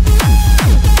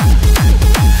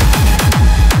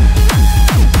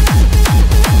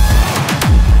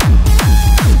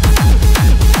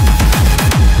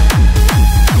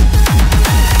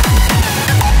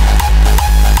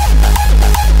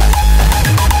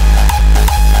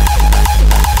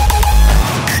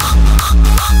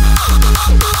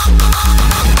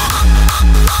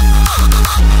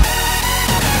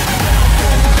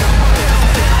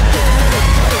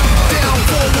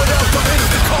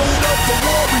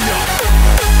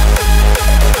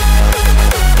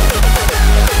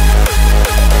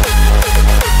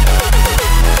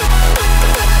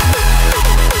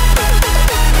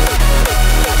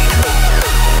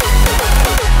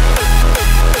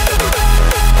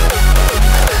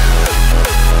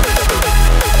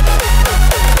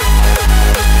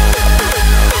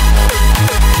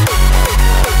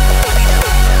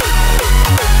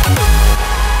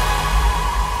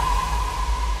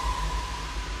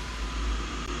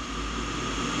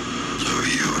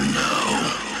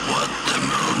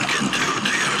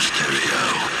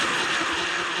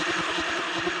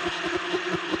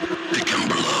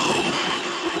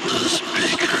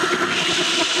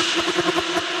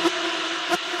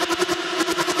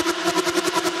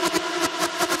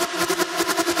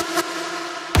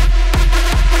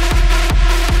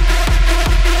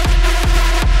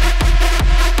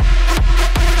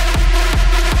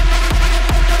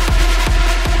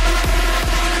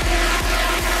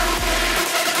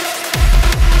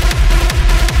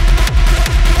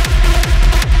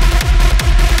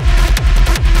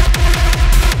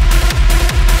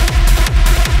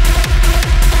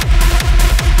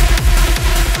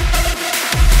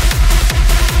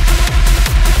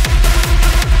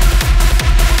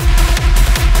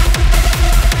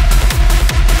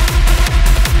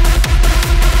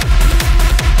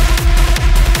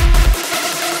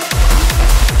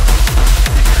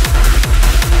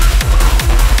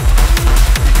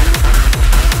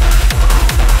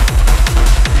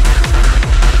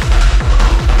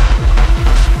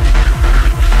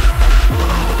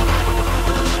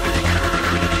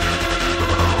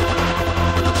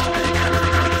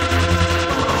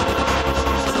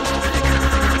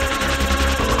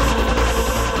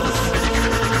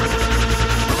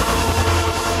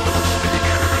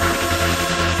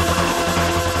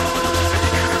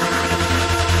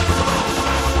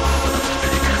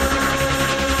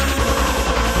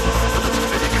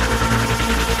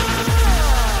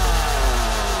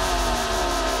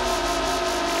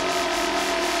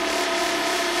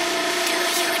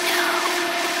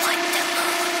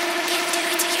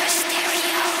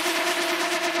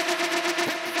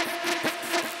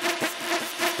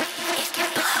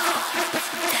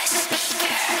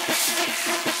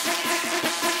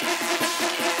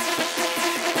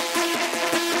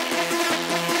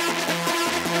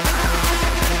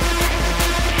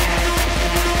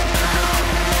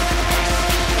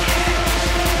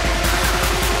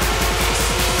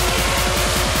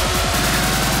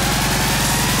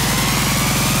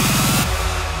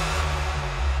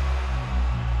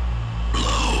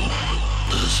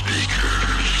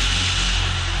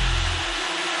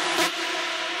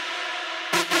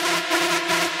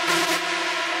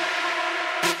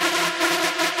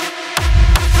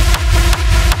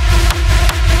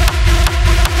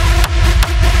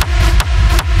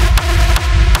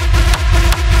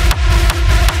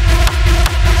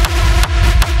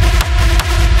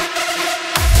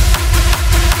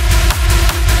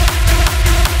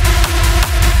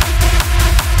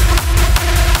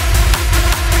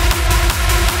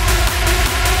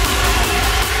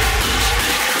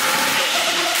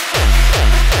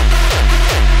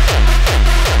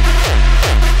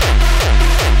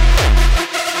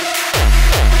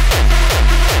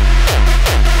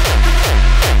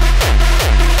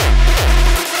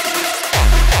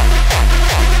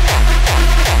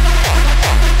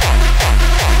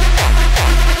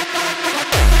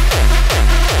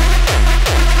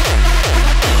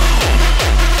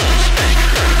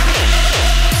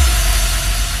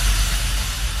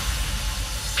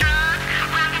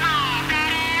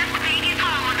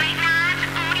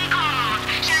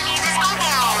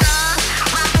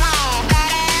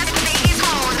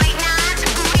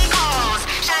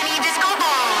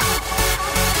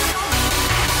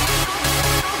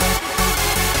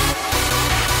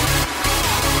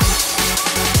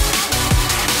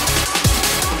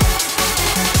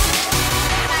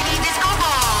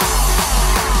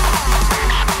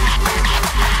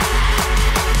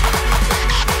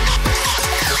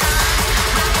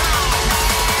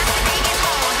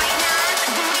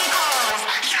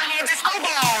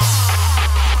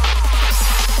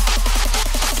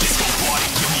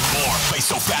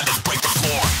 bad, let's break the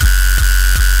floor.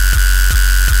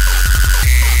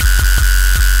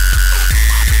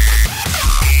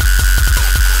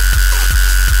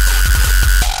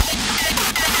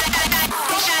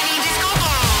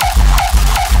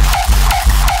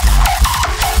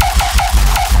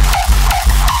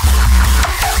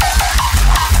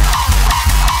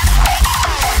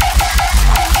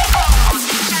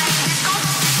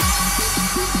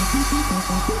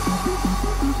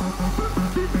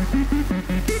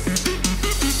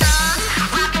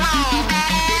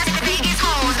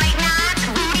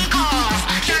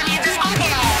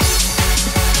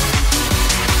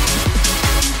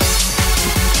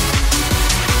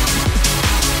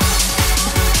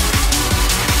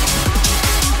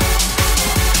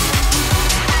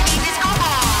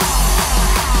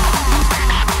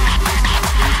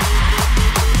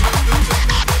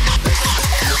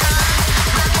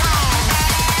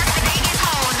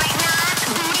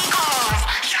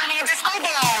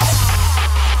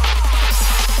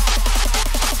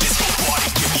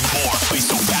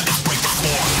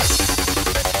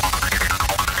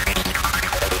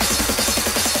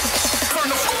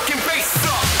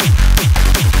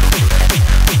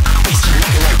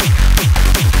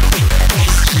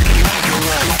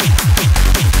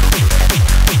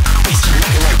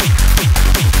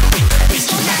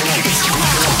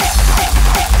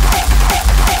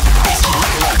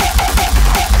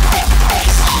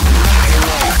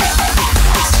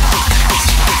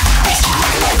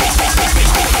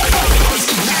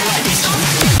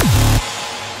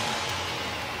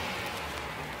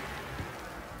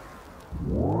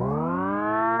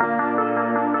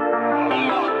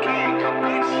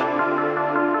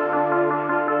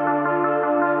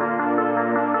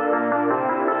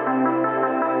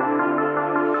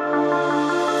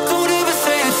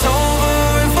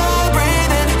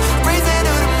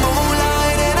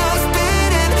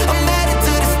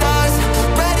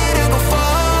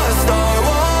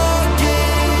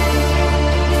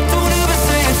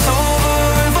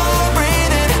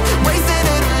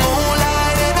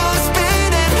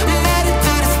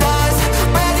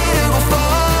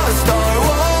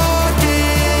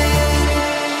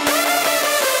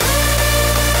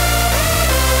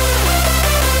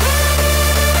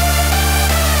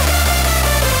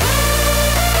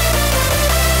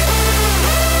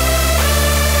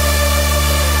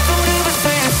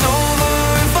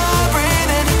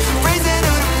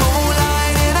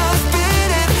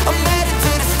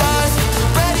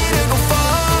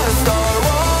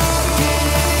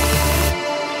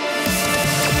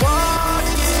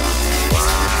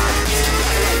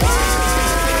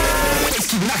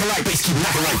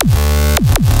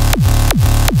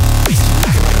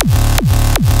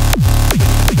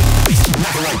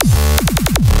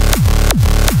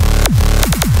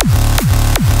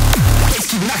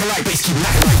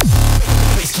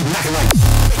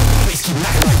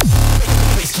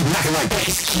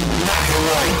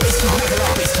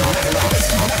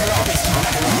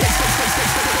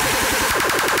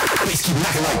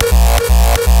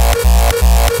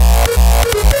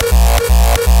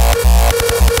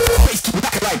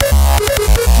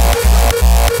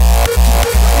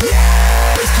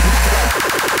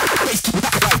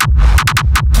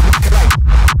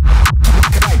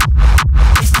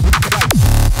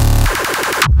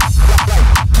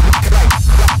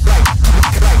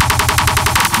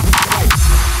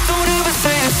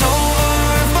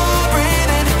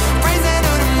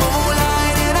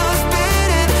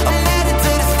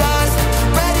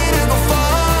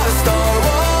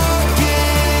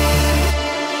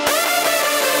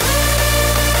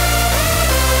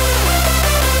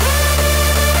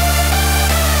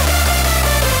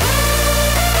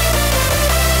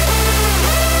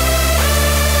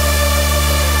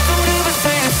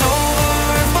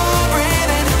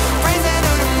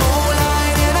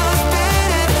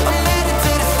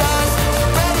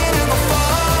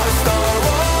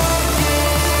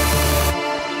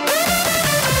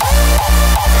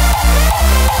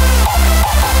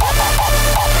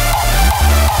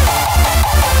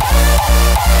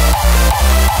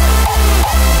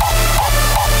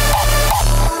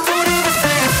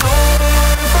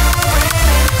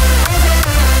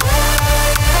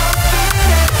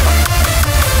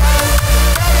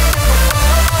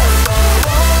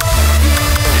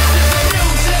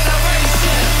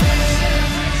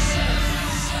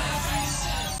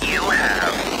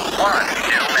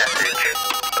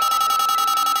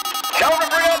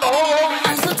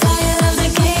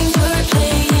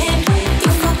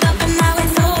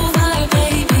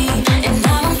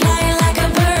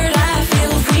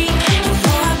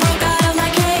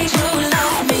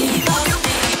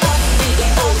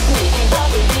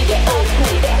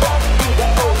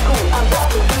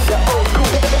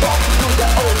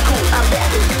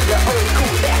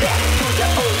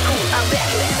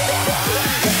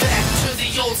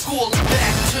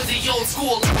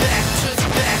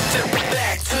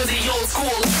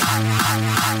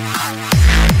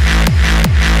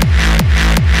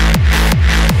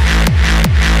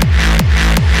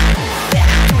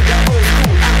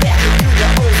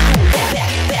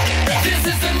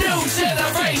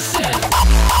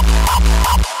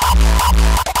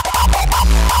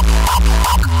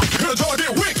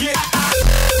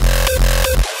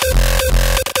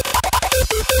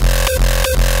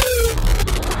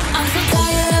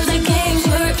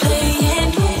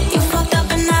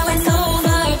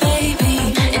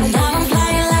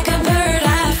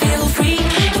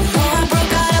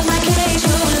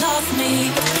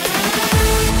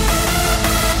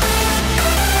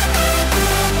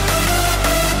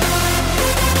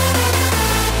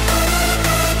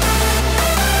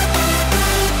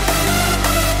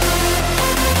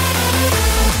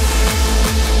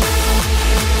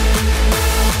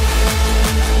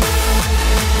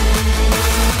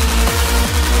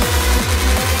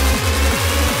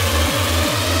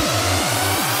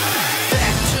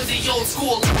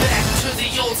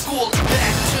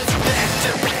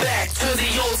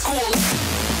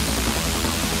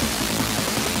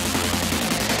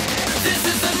 This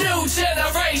is the new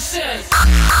generation.